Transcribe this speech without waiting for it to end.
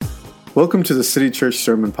Welcome to the City Church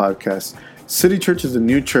Sermon Podcast. City Church is a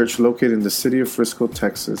new church located in the city of Frisco,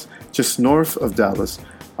 Texas, just north of Dallas.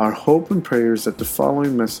 Our hope and prayer is that the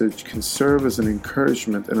following message can serve as an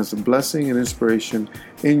encouragement and as a blessing and inspiration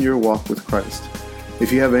in your walk with Christ.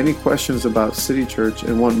 If you have any questions about City Church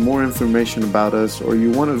and want more information about us, or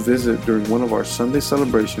you want to visit during one of our Sunday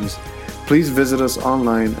celebrations, please visit us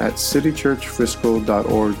online at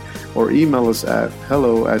citychurchfrisco.org or email us at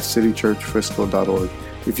hello@citychurchfrisco.org.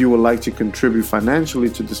 If you would like to contribute financially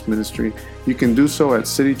to this ministry, you can do so at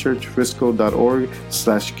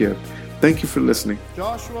citychurchfrisco.org/give. Thank you for listening.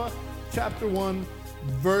 Joshua chapter 1,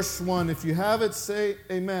 verse 1. If you have it, say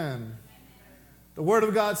amen. The Word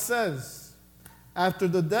of God says, after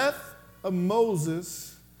the death of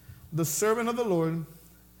Moses, the servant of the Lord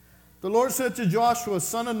said to Joshua,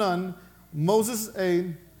 son of Nun, Moses'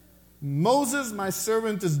 aide, Moses, my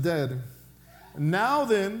servant, is dead. Now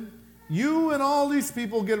then, you and all these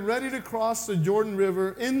people get ready to cross the Jordan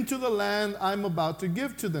River into the land I'm about to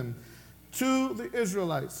give to them, to the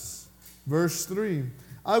Israelites. Verse 3,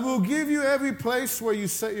 I will give you every place where you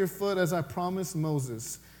set your foot as I promised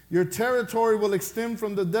Moses. Your territory will extend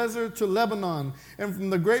from the desert to Lebanon, and from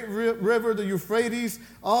the great river, the Euphrates,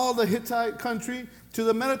 all the Hittite country, to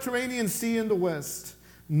the Mediterranean Sea in the west.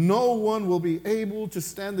 No one will be able to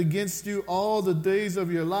stand against you all the days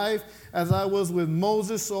of your life. As I was with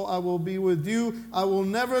Moses, so I will be with you. I will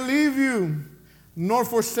never leave you, nor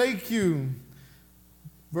forsake you.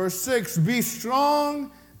 Verse 6, be strong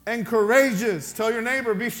and courageous. Tell your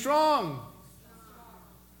neighbor, be strong.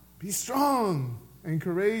 Be strong and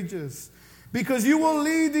courageous, because you will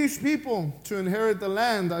lead these people to inherit the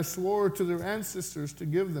land I swore to their ancestors to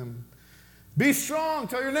give them. Be strong.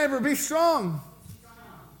 Tell your neighbor, be strong.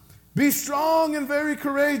 Be strong and very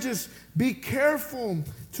courageous. Be careful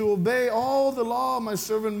to obey all the law my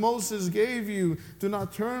servant Moses gave you. Do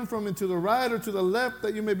not turn from it to the right or to the left,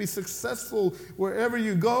 that you may be successful wherever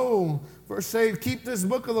you go. Verse 8, keep this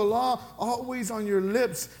book of the law always on your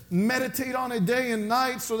lips. Meditate on it day and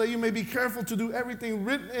night, so that you may be careful to do everything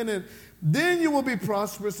written in it. Then you will be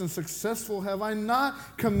prosperous and successful. Have I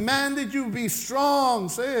not commanded you? Be strong.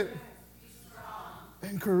 Say it. Be strong.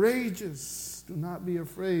 And courageous. Do not be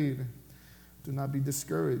afraid. Do not be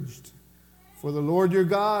discouraged. For the Lord your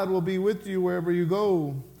God will be with you wherever you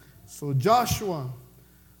go. So Joshua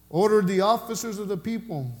ordered the officers of the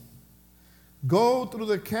people, go through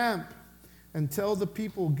the camp and tell the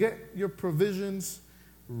people, get your provisions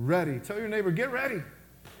ready. Tell your neighbor, get ready.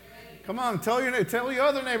 Come on, tell your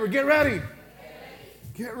other neighbor, get ready.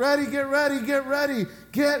 Get ready, get ready, get ready.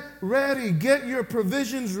 Get ready, get your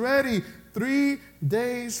provisions ready. 3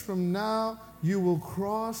 days from now, you will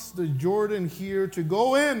cross the Jordan here to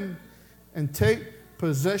go in and take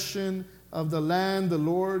possession of the land the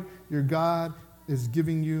Lord your God is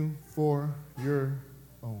giving you for your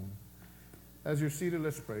own. As you're seated,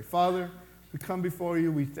 let's pray. Father, we come before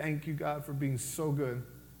you. We thank you, God, for being so good.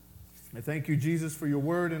 I thank you, Jesus, for your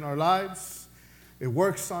word in our lives. It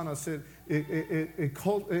works on us.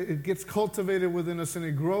 It gets cultivated within us, and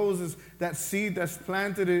it grows as that seed that's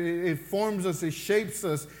planted. It forms us. It shapes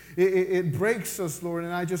us. It breaks us, Lord.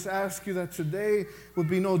 And I just ask you that today would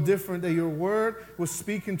be no different, that your word will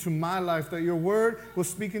speak into my life, that your word will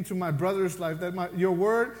speak into my brother's life, that your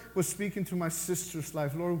word will speak into my sister's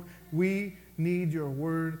life. Lord, we need your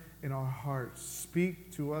word in our hearts.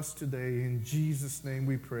 Speak to us today. In Jesus' name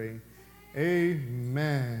we pray.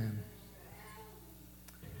 Amen.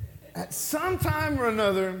 At some time or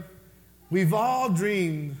another, we've all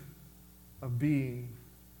dreamed of being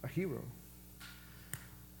a hero.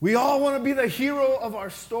 We all want to be the hero of our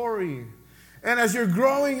story. And as you're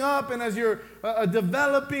growing up and as you're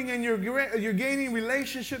developing and you're gaining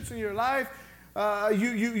relationships in your life,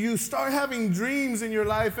 you start having dreams in your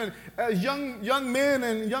life. And as young men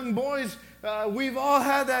and young boys, we've all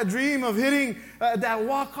had that dream of hitting that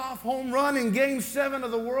walk-off home run in Game 7 of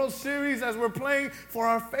the World Series as we're playing for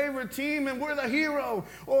our favorite team and we're the hero.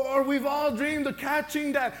 Or we've all dreamed of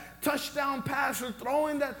catching that touchdown pass or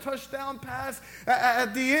throwing that touchdown pass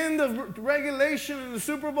at the end of regulation in the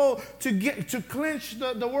Super Bowl to clinch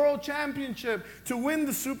the world championship, to win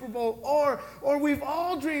the Super Bowl. Or we've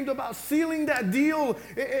all dreamed about sealing that deal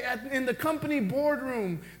in the company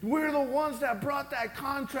boardroom. We're the ones that brought that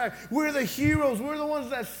contract. We're the heroes. We're the ones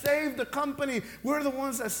that saved the company. We're the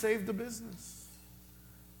ones that saved the business.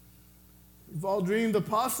 We've all dreamed of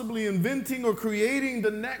possibly inventing or creating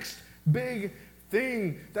the next big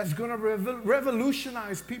thing that's going to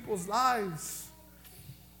revolutionize people's lives.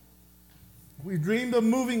 We dreamed of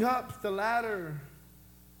moving up the ladder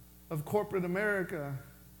of corporate America,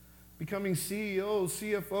 becoming CEOs,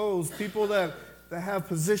 CFOs, people that have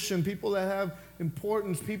position, people that have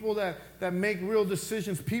importance, people that make real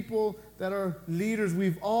decisions, people that are leaders.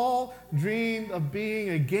 We've all dreamed of being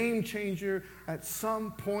a game changer at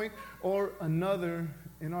some point or another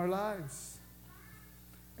in our lives.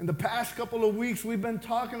 In the past couple of weeks, we've been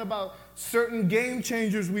talking about certain game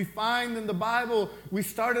changers we find in the Bible. We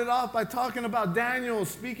started off by talking about Daniel,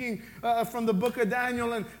 speaking from the book of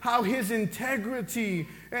Daniel, and how his integrity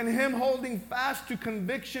and him holding fast to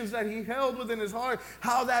convictions that he held within his heart,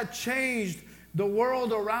 how that changed the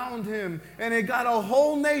world around him. And it got a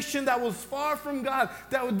whole nation that was far from God,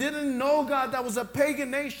 that didn't know God, that was a pagan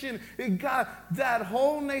nation. It got that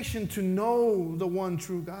whole nation to know the one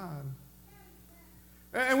true God.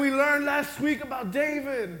 And we learned last week about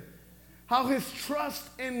David, how his trust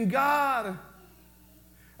in God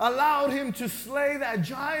allowed him to slay that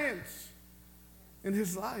giant in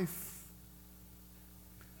his life.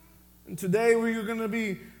 And today we're going to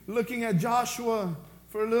be looking at Joshua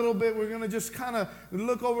for a little bit. We're going to just kind of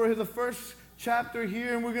look over the first chapter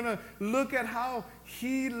here, and we're going to look at how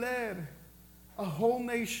he led a whole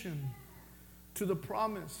nation to the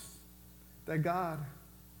promise that God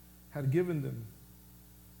had given them.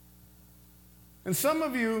 And some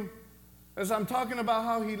of you, as I'm talking about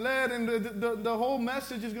how he led, and the whole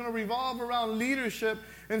message is going to revolve around leadership,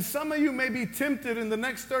 and some of you may be tempted in the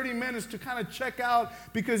next 30 minutes to kind of check out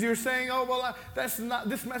because you're saying, oh, well,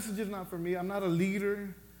 this message is not for me. I'm not a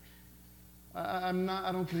leader. I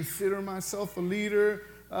don't consider myself a leader.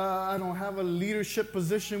 I don't have a leadership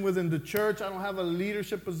position within the church. I don't have a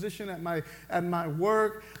leadership position at my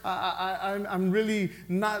work. I'm really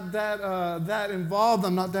not that involved.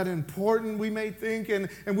 I'm not that important, we may think. And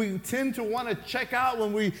we tend to want to check out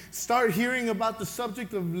when we start hearing about the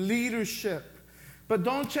subject of leadership. But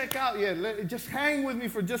don't check out yet. Just hang with me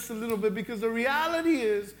for just a little bit, because the reality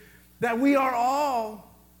is that we are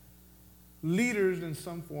all leaders in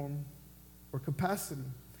some form or capacity.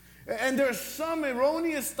 And there's some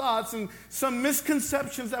erroneous thoughts and some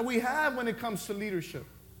misconceptions that we have when it comes to leadership.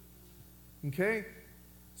 Okay?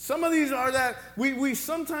 Some of these are that we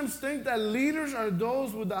sometimes think that leaders are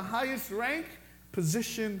those with the highest rank,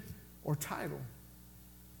 position, or title.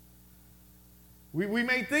 We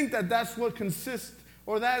may think that that's what consists,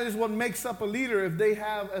 or that is what makes up a leader, if they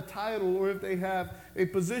have a title or if they have a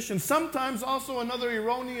position. Sometimes also another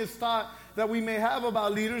erroneous thought that we may have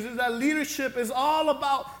about leaders is that leadership is all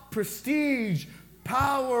about prestige,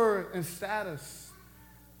 power, and status.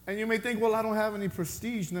 And you may think, well, I don't have any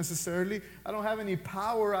prestige necessarily. I don't have any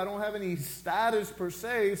power. I don't have any status per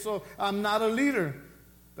se, so I'm not a leader.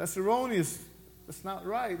 That's erroneous. That's not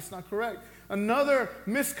right. It's not correct. Another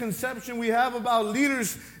misconception we have about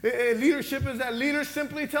leadership is that leaders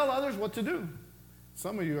simply tell others what to do.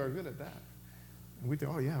 Some of you are good at that. And we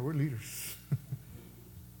think, oh yeah, we're leaders.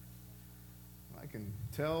 I can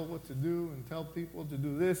tell what to do and tell people to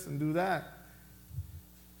do this and do that.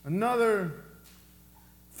 Another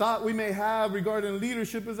thought we may have regarding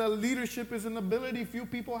leadership is that leadership is an ability few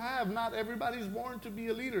people have. Not everybody's born to be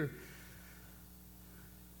a leader.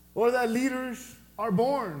 Or that leaders are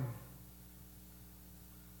born.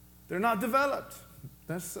 They're not developed.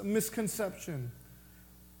 That's a misconception.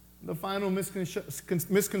 The final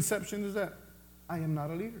misconception is that I am not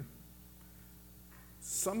a leader.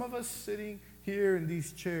 Some of us sitting here in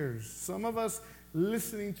these chairs, some of us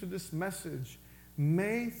listening to this message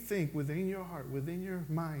may think within your heart, within your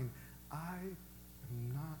mind, I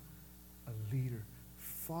am not a leader.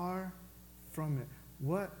 Far from it.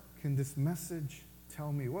 What can this message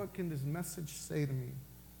tell me? What can this message say to me?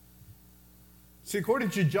 See, according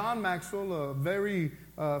to John Maxwell, a very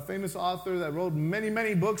famous author that wrote many,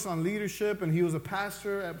 many books on leadership, and he was a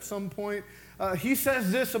pastor at some point, he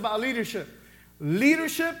says this about leadership.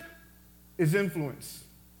 Leadership is influence.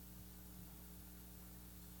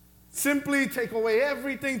 Simply take away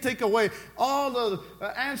everything, take away all the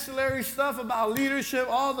ancillary stuff about leadership,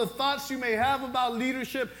 all the thoughts you may have about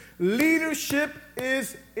leadership. Leadership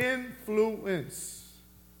is influence.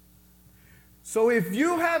 So if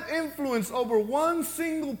you have influence over one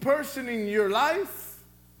single person in your life,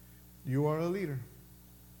 you are a leader.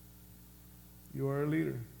 You are a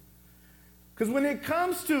leader. Because when it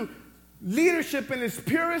comes to leadership in its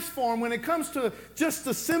purest form, when it comes to just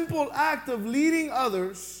the simple act of leading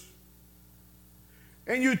others,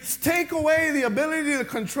 and you take away the ability to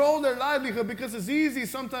control their livelihood, because it's easy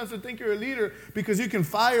sometimes to think you're a leader because you can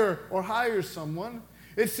fire or hire someone.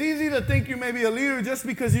 It's easy to think you may be a leader just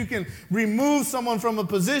because you can remove someone from a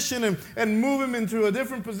position and move him into a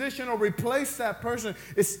different position or replace that person.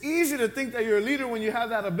 It's easy to think that you're a leader when you have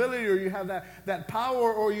that ability or you have that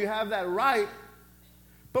power or you have that right.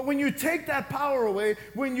 But when you take that power away,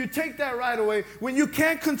 when you take that right away, when you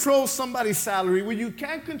can't control somebody's salary, when you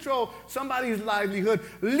can't control somebody's livelihood,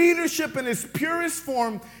 leadership in its purest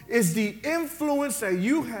form is the influence that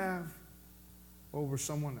you have over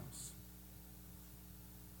someone else.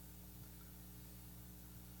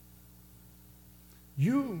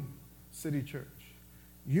 You, City Church,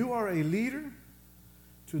 you are a leader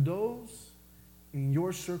to those in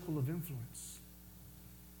your circle of influence.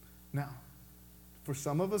 Now, for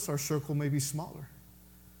some of us, our circle may be smaller.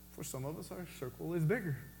 For some of us, our circle is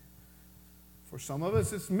bigger. For some of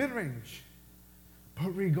us, it's mid-range.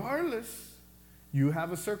 But regardless, you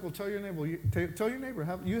have a circle. Tell your neighbor,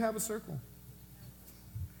 you have a circle.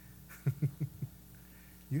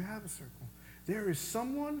 You have a circle. There is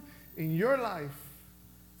someone in your life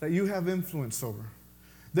that you have influence over.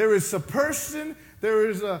 There is a person, there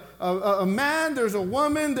is a man, there's a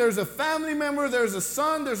woman, there's a family member, there's a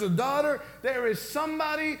son, there's a daughter. There is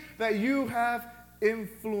somebody that you have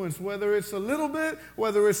influence, whether it's a little bit,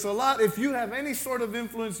 whether it's a lot. If you have any sort of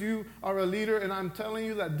influence, you are a leader, and I'm telling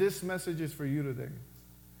you that this message is for you today.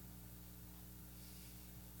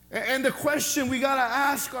 And the question we got to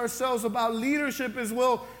ask ourselves about leadership is,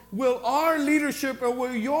 will our leadership, or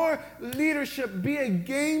will your leadership be a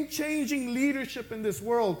game-changing leadership in this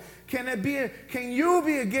world? Can you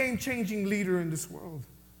be a game-changing leader in this world?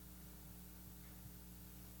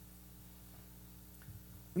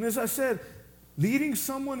 And as I said, leading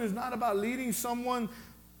someone is not about leading someone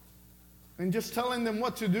and just telling them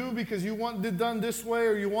what to do because you want it done this way,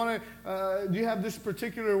 or you have this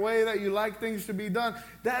particular way that you like things to be done.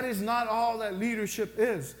 That is not all that leadership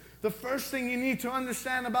is. The first thing you need to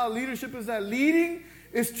understand about leadership is that leading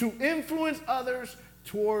is to influence others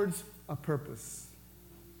towards a purpose.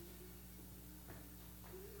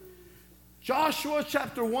 Joshua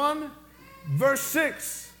chapter 1, verse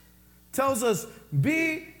 6 tells us,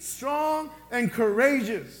 be strong and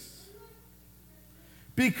courageous,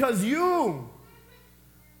 because you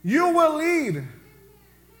will lead.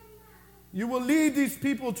 You will lead these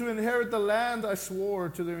people to inherit the land I swore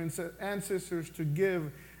to their ancestors to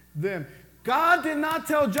give them. God did not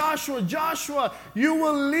tell Joshua, you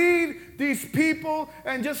will lead these people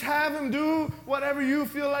and just have them do whatever you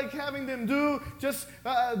feel like having them do. Just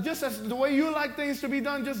as the way you like things to be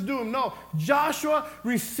done, just do them. No, Joshua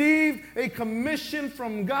received a commission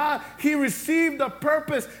from God. He received a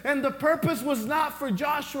purpose, and the purpose was not for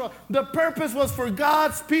Joshua. The purpose was for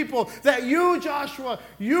God's people, that you, Joshua,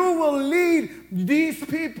 you will lead these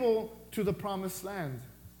people to the promised land.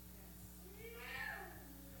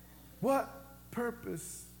 What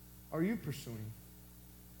purpose are you pursuing?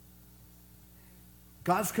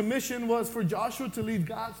 God's commission was for Joshua to lead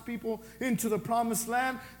God's people into the promised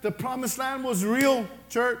land. The promised land was real,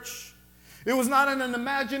 church. It was not an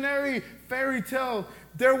imaginary fairy tale.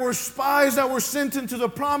 There were spies that were sent into the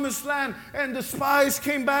promised land, and the spies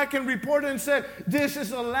came back and reported and said, this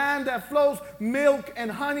is a land that flows milk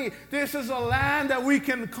and honey. This is a land that we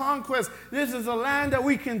can conquest. This is a land that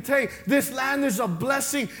we can take. This land is a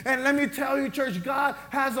blessing. And let me tell you, church, God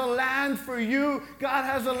has a land for you. God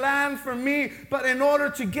has a land for me. But in order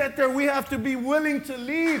to get there, we have to be willing to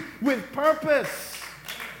lead with purpose.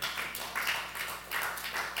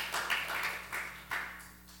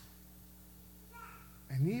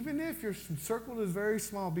 And even if your circle is very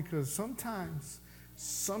small, because sometimes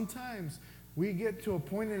we get to a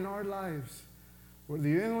point in our lives where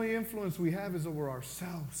the only influence we have is over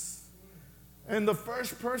ourselves. And the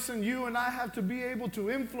first person you and I have to be able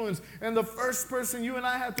to influence, and the first person you and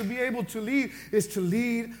I have to be able to lead, is to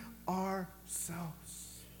lead ourselves.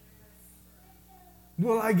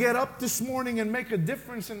 Will I get up this morning and make a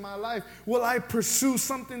difference in my life? Will I pursue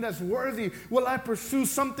something that's worthy? Will I pursue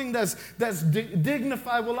something that's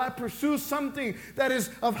dignified? Will I pursue something that is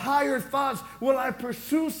of higher thoughts? Will I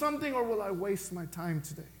pursue something, or will I waste my time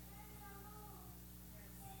today?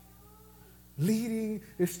 Leading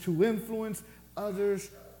is to influence others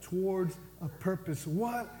towards a purpose.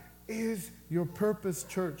 What is your purpose,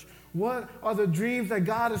 church? What are the dreams that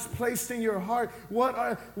God has placed in your heart? What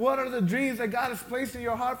are the dreams that God has placed in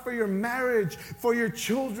your heart for your marriage, for your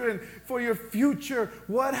children, for your future?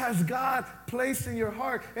 What has God placed in your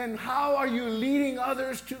heart? And how are you leading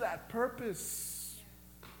others to that purpose?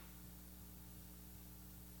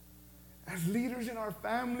 As leaders in our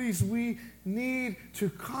families, we need to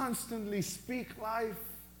constantly speak life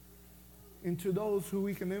into those who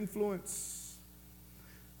we can influence.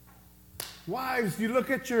 Wives, you look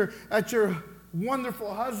at your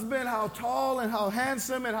wonderful husband, how tall and how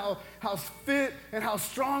handsome and how fit and how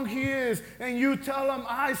strong he is. And you tell him,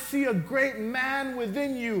 I see a great man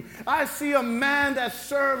within you. I see a man that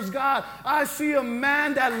serves God. I see a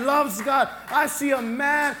man that loves God. I see a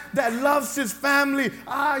man that loves his family.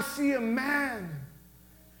 I see a man.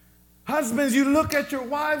 Husbands, you look at your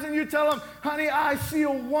wives and you tell them, honey, I see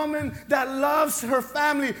a woman that loves her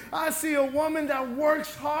family. I see a woman that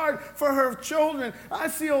works hard for her children. I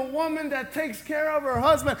see a woman that takes care of her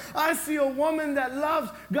husband. I see a woman that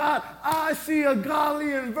loves God. I see a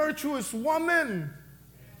godly and virtuous woman.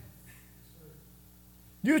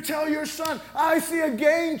 You tell your son, I see a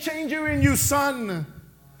game changer in you, son.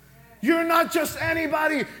 You're not just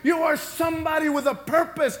anybody. You are somebody with a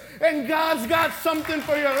purpose. And God's got something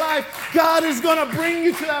for your life. God is going to bring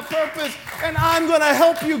you to that purpose. And I'm going to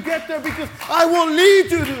help you get there because I will lead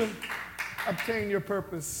you to obtain your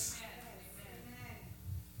purpose.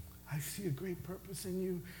 I see a great purpose in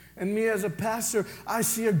you. And me as a pastor, I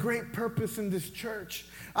see a great purpose in this church.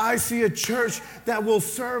 I see a church that will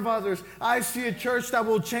serve others. I see a church that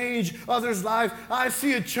will change others' lives. I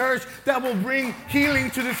see a church that will bring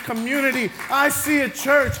healing to this community. I see a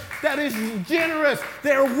church that is generous.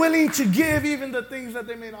 They're willing to give even the things that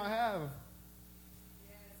they may not have.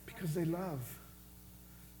 Because they love.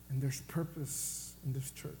 And there's purpose in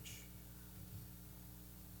this church.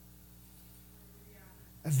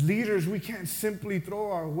 As leaders, we can't simply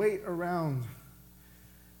throw our weight around.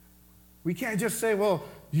 We can't just say, well,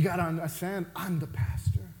 you got to understand, I'm the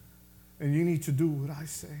pastor, and you need to do what I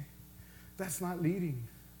say. That's not leading.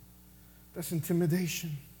 That's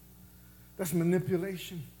intimidation. That's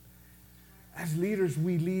manipulation. As leaders,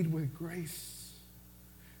 we lead with grace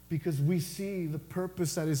because we see the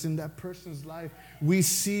purpose that is in that person's life. We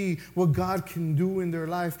see what God can do in their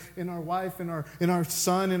life, in our wife, in our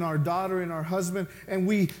son, in our daughter, in our husband. And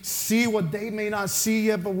we see what they may not see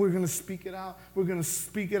yet, but we're going to speak it out. We're going to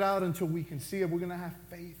speak it out until we can see it. We're going to have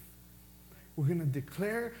faith. We're going to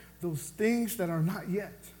declare those things that are not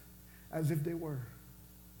yet as if they were.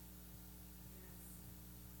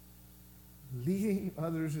 Leading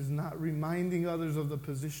others is not reminding others of the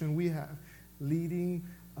position we have. Leading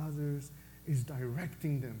others is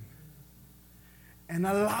directing them and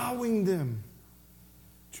allowing them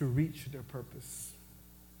to reach their purpose.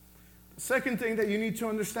 The second thing that you need to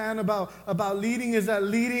understand about leading is that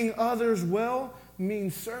leading others well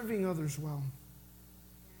means serving others well.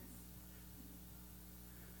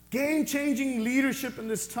 Game-changing leadership in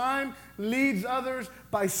this time leads others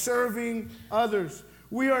by serving others.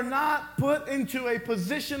 We are not put into a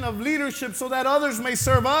position of leadership so that others may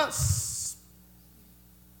serve us.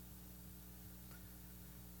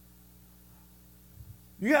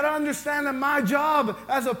 You got to understand that my job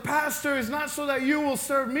as a pastor is not so that you will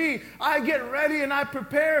serve me. I get ready and I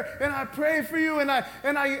prepare and I pray for you and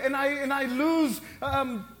I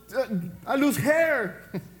lose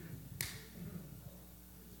hair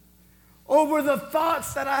over the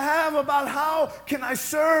thoughts that I have about how can I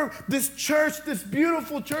serve this church, this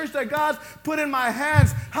beautiful church that God's put in my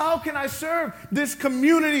hands. How can I serve this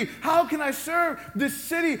community? How can I serve this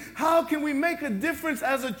city? How can we make a difference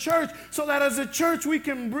as a church so that as a church we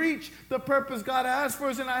can reach the purpose God has for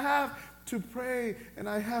us? And I have to pray and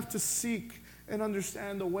I have to seek and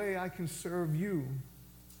understand the way I can serve you.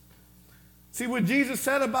 See what Jesus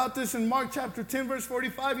said about this in Mark chapter 10, verse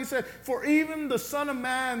 45. He said, for even the Son of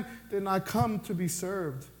Man did not come to be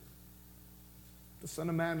served. The Son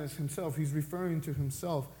of Man is himself. He's referring to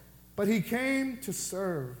himself. But he came to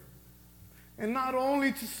serve. And not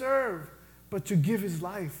only to serve, but to give his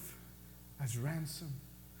life as ransom.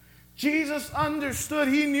 Jesus understood.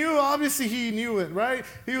 He knew, obviously he knew it, right?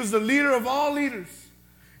 He was the leader of all leaders.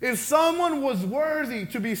 If someone was worthy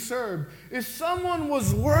to be served, if someone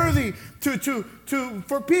was worthy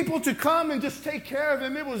for people to come and just take care of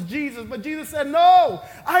him, it was Jesus. But Jesus said, no,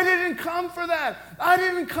 I didn't come for that. I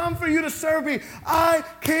didn't come for you to serve me. I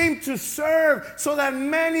came to serve so that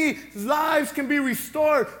many lives can be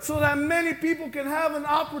restored, so that many people can have an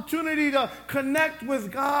opportunity to connect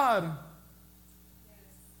with God.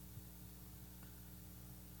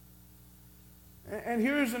 And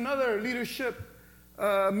here's another leadership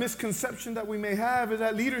misconception that we may have, is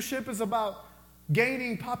that leadership is about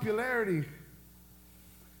gaining popularity.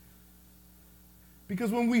 Because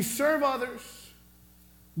when we serve others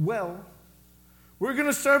well, we're going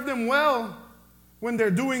to serve them well when they're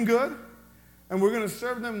doing good, and we're going to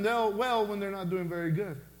serve them well when they're not doing very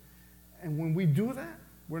good. And when we do that,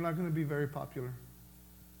 we're not going to be very popular.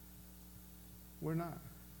 We're not.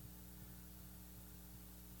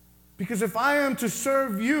 Because if I am to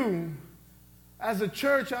serve you, as a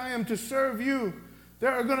church, I am to serve you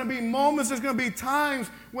There are going to be moments, there's going to be times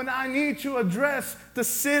when I need to address the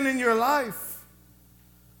sin in your life.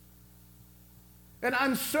 And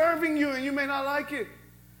I'm serving you and you may not like it.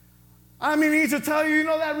 I need to tell you,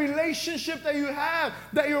 that relationship that you have,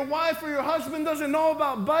 that your wife or your husband doesn't know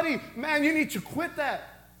about, buddy, man, you need to quit that.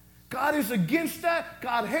 God is against that.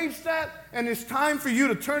 God hates that. And it's time for you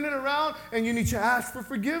to turn it around and you need to ask for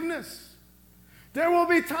forgiveness. There will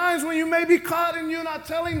be times when you may be caught and you're not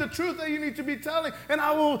telling the truth that you need to be telling. And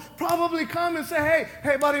I will probably come and say,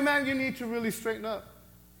 hey, buddy, man, you need to really straighten up.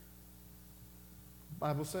 The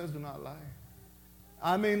Bible says do not lie.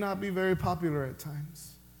 I may not be very popular at times.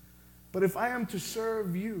 But if I am to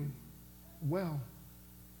serve you well,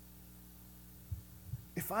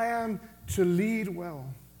 if I am to lead well,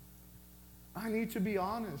 I need to be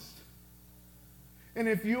honest. And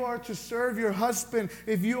if you are to serve your husband,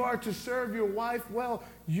 if you are to serve your wife well,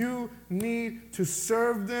 you need to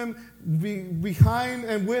serve them behind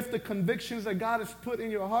and with the convictions that God has put in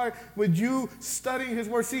your heart with you studying His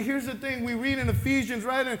Word. See, here's the thing. We read in Ephesians,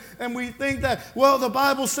 right? And we think that, well, the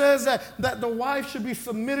Bible says that the wife should be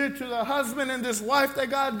submitted to the husband. And this wife that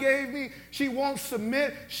God gave me, she won't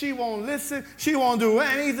submit. She won't listen. She won't do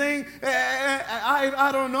anything. I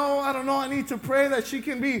don't know. I need to pray that she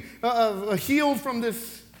can be healed from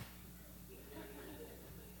this.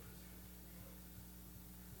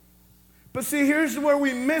 But see, here's where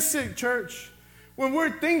we miss it, church. When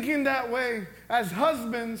we're thinking that way as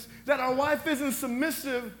husbands, that our wife isn't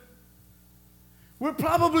submissive, we're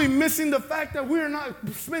probably missing the fact that we're not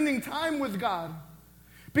spending time with God.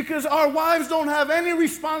 Because our wives don't have any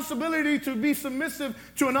responsibility to be submissive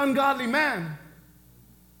to an ungodly man.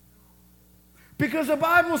 Because the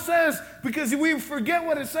Bible says, because we forget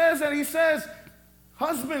what it says, and He says,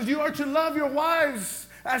 husbands, you are to love your wives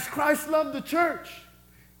as Christ loved the church,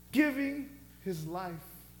 giving His life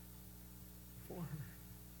for her.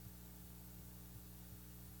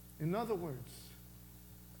 In other words,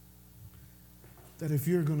 that if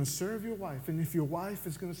you're going to serve your wife, and if your wife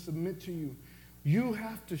is going to submit to you, you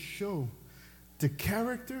have to show the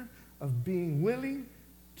character of being willing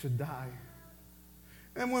to die.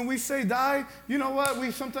 And when we say die, you know what?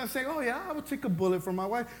 We sometimes say, oh yeah, I would take a bullet for my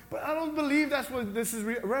wife. But I don't believe that's what this is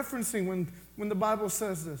referencing when the Bible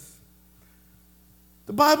says this.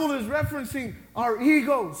 The Bible is referencing our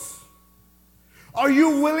egos. Are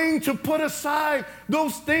you willing to put aside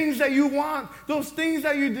those things that you want, those things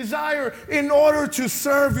that you desire in order to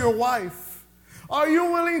serve your wife? Are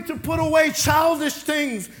you willing to put away childish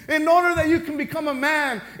things in order that you can become a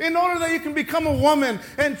man, in order that you can become a woman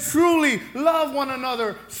and truly love one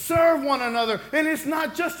another, serve one another? And it's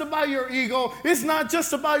not just about your ego. It's not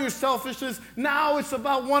just about your selfishness. Now it's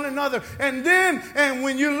about one another. And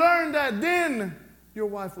when you learn that, then your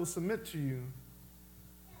wife will submit to you.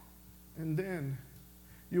 And then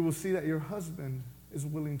you will see that your husband is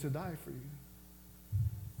willing to die for you.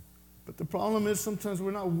 But the problem is sometimes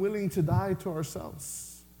we're not willing to die to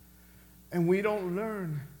ourselves. And we don't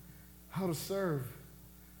learn how to serve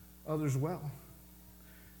others well.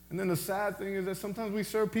 And then the sad thing is that sometimes we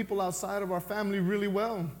serve people outside of our family really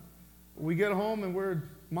well. We get home and we're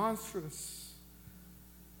monstrous.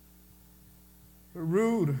 We're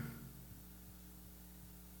rude.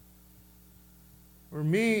 We're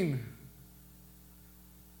mean.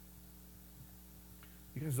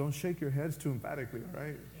 You guys don't shake your heads too emphatically, all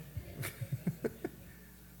right?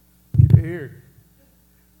 Keep it here.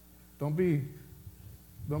 Don't be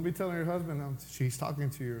telling your husband she's talking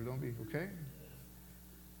to you. Don't be, okay?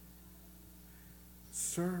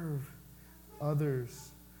 Serve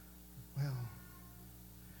others well.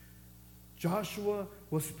 Joshua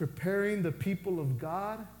was preparing the people of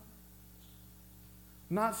God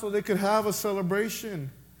not so they could have a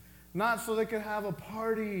celebration, not so they could have a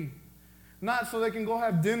party, not so they can go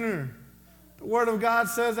have dinner. The Word of God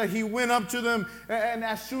says that he went up to them, and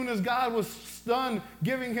as soon as God was done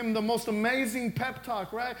giving him the most amazing pep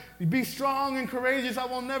talk, right? Be strong and courageous. I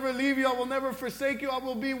will never leave you. I will never forsake you. I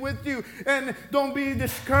will be with you. And don't be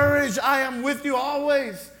discouraged. I am with you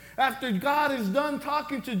always. After God is done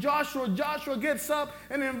talking to Joshua, Joshua gets up,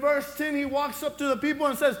 and in verse 10, he walks up to the people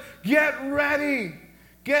and says, get ready.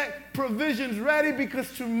 Get provisions ready,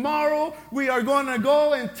 because tomorrow we are going to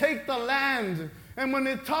go and take the land. And when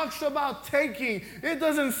it talks about taking, it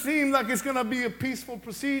doesn't seem like it's going to be a peaceful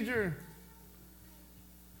procedure.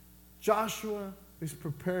 Joshua is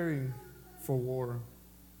preparing for war.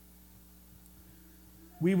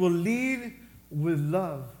 We will lead with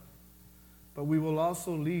love, but we will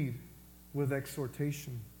also lead with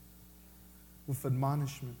exhortation, with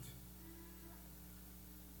admonishment.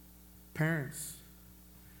 Parents,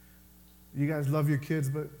 you guys love your kids,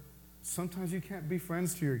 but Sometimes you can't be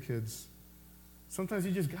friends to your kids. Sometimes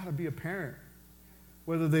you just got to be a parent.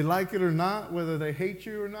 Whether they like it or not, whether they hate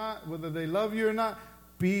you or not, whether they love you or not,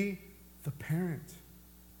 be the parent.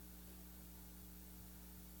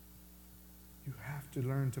 You have to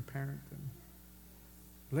learn to parent them.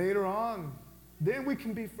 Later on, then we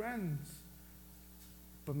can be friends.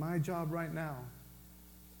 But my job right now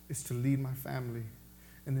is to lead my family.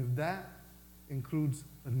 And if that includes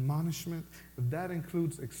admonishment, if that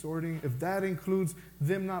includes exhorting, if that includes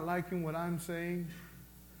them not liking what I'm saying,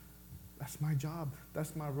 that's my job.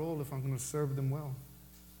 That's my role if I'm going to serve them well.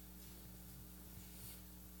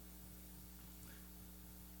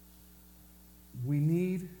 We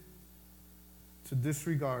need to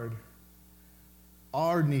disregard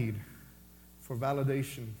our need for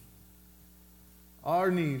validation,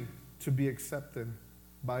 our need to be accepted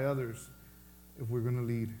by others if we're going to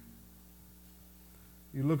lead.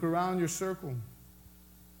 You look around your circle,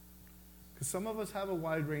 because some of us have a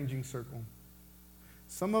wide-ranging circle.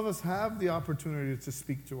 Some of us have the opportunity to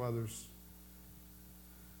speak to others.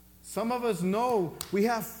 Some of us know we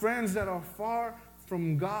have friends that are far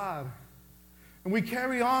from God. And we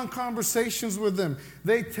carry on conversations with them.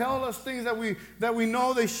 They tell us things that we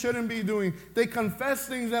know they shouldn't be doing. They confess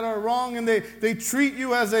things that are wrong, and they treat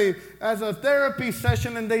you as a therapy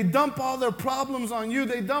session, and they dump all their problems on you.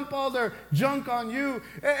 They dump all their junk on you.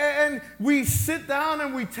 And we sit down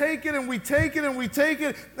and we take it and we take it and we take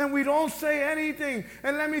it, and we don't say anything.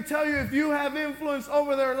 And let me tell you, if you have influence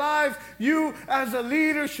over their lives, you as a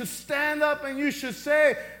leader should stand up and you should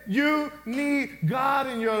say, you need God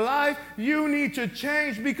in your life. You need to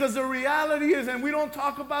change, because the reality is, and we don't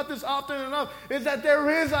talk about this often enough, is that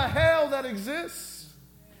there is a hell that exists.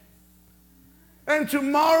 And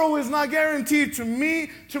tomorrow is not guaranteed to me.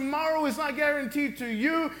 Tomorrow is not guaranteed to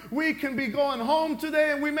you. We can be going home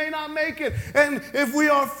today and we may not make it. And if we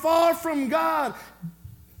are far from God,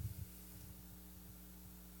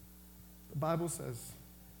 the Bible says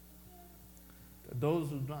that those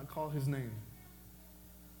who do not call His name,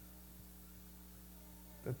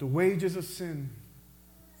 that the wages of sin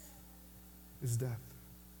is death.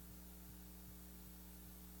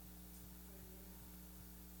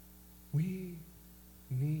 We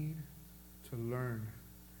need to learn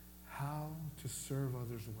how to serve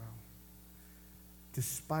others well,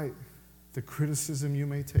 despite the criticism you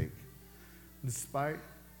may take, despite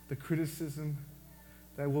the criticism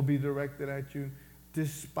that will be directed at you,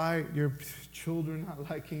 despite your children not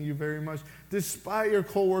liking you very much, despite your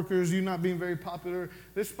coworkers, you not being very popular,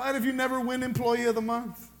 despite if you never win Employee of the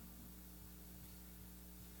Month,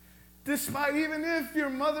 despite even if your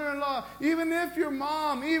mother-in-law, even if your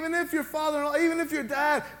mom, even if your father-in-law, even if your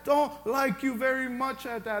dad don't like you very much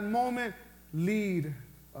at that moment, lead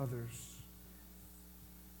others.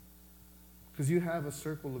 Because you have a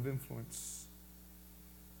circle of influence.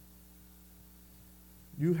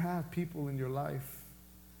 You have people in your life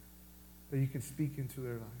that you can speak into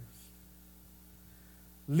their lives.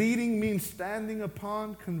 Leading means standing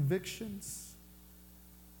upon convictions.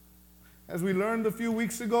 As we learned a few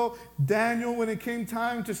weeks ago, Daniel, when it came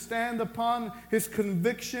time to stand upon his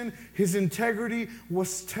conviction, his integrity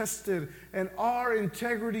was tested. And our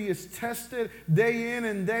integrity is tested day in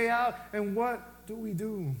and day out. And what do we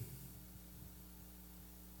do?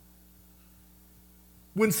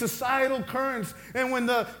 When societal currents and when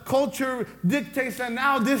the culture dictates that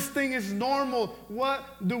now this thing is normal, what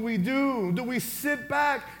do? Do we sit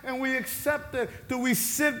back and we accept it? Do we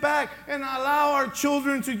sit back and allow our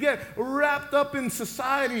children to get wrapped up in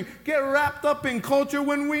society, get wrapped up in culture,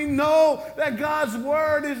 when we know that God's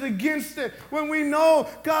word is against it, when we know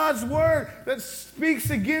God's word that speaks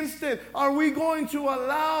against it? Are we going to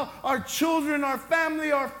allow our children, our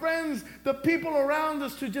family, our friends, the people around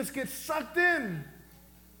us to just get sucked in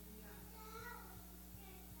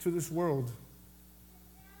to this world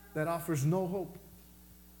that offers no hope,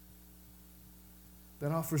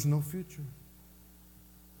 that offers no future?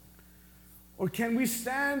 Or can we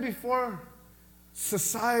stand before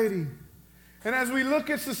society? And as we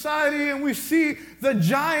look at society and we see the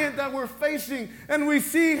giant that we're facing, and we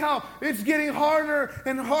see how it's getting harder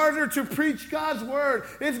and harder to preach God's word,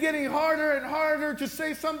 it's getting harder and harder to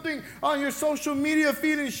say something on your social media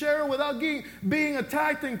feed and share it without being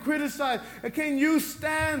attacked and criticized. And can you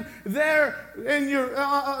stand there in your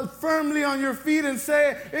firmly on your feet and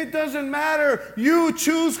say, it doesn't matter, you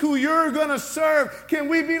choose who you're going to serve? Can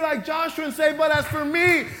we be like Joshua and say, but as for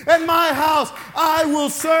me and my house, I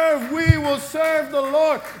will serve, we will serve the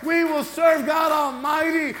Lord. We will serve God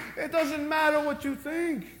Almighty. It doesn't matter what you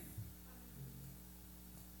think.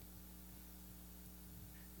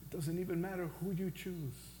 It doesn't even matter who you choose.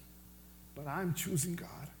 But I'm choosing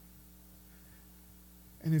God.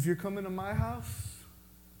 And if you're coming to my house,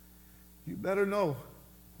 you better know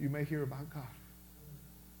you may hear about God.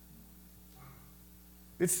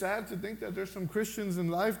 It's sad to think that there's some Christians in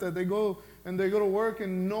life that they go to work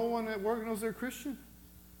and no one at work knows they're Christian.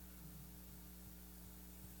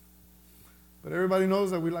 But everybody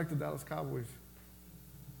knows that we like the Dallas Cowboys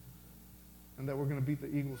and that we're going to beat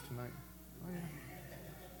the Eagles tonight. Oh,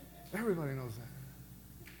 yeah. Everybody knows that.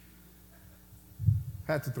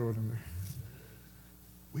 Had to throw it in there.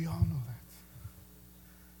 We all know that.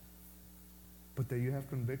 But that you have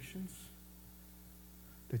convictions,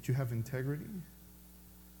 that you have integrity,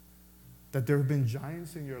 that there have been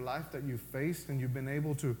giants in your life that you've faced and you've been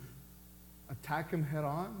able to attack them head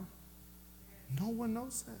on, no one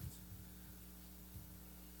knows that.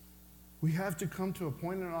 We have to come to a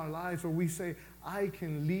point in our lives where we say, I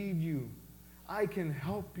can lead you. I can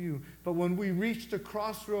help you. But when we reach the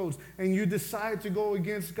crossroads and you decide to go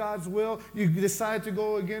against God's will, you decide to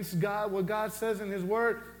go against God, what God says in His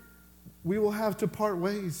Word, we will have to part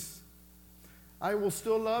ways. I will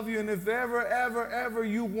still love you, and if ever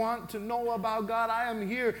you want to know about God, I am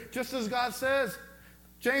here, just as God says.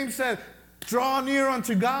 James said, draw near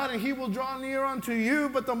unto God, and He will draw near unto you.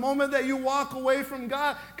 But the moment that you walk away from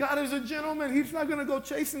God, God is a gentleman. He's not going to go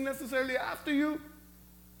chasing necessarily after you,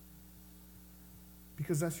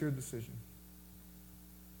 because that's your decision.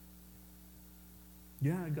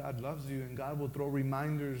 Yeah, God loves you, and God will throw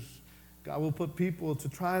reminders. God will put people to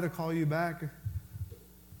try to call you back.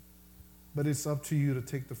 But it's up to you to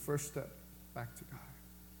take the first step back to God.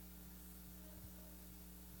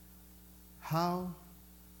 How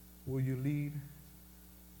will you lead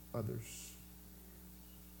others?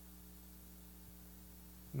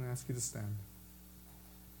 I'm going to ask you to stand.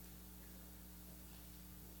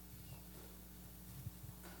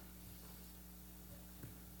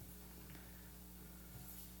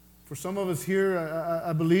 For some of us here,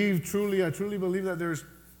 I truly believe that there's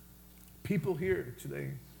people here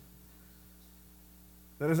today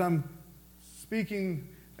that as I'm speaking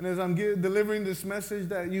and as I'm delivering this message,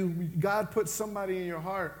 that God put somebody in your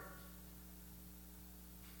heart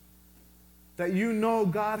that you know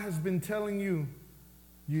God has been telling you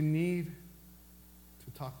need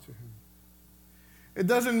to talk to Him. It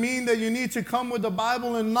doesn't mean that you need to come with the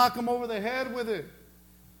Bible and knock them over the head with it.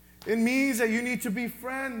 It means that you need to be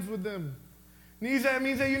friends with them. It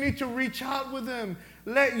means that you need to reach out with them.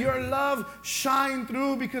 Let your love shine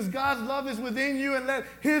through, because God's love is within you, and let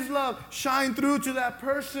His love shine through to that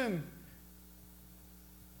person.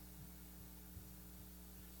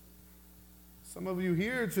 Some of you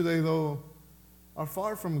here today, though, are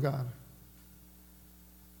far from God.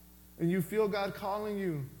 And you feel God calling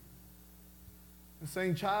you and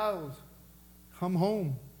saying, child, come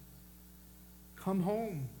home. Come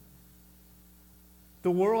home. The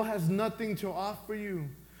world has nothing to offer you.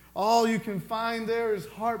 All you can find there is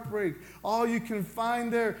heartbreak. All you can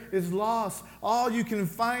find there is loss. All you can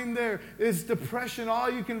find there is depression. All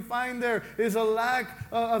you can find there is a lack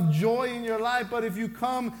of joy in your life. But if you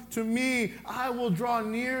come to me, I will draw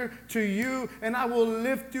near to you and I will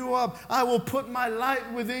lift you up. I will put my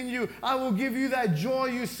light within you. I will give you that joy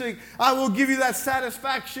you seek. I will give you that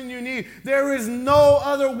satisfaction you need. There is no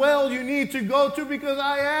other well you need to go to, because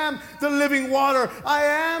I am the living water. I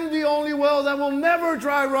am the only well that will never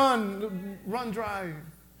run dry.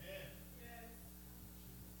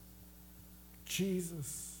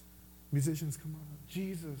 Jesus, musicians, come on.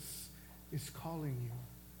 Jesus is calling you.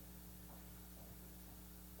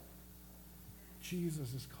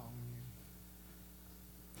 Jesus is calling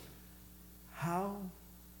you. How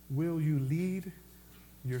will you lead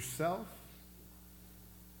yourself,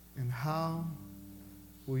 and how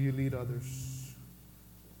will you lead others?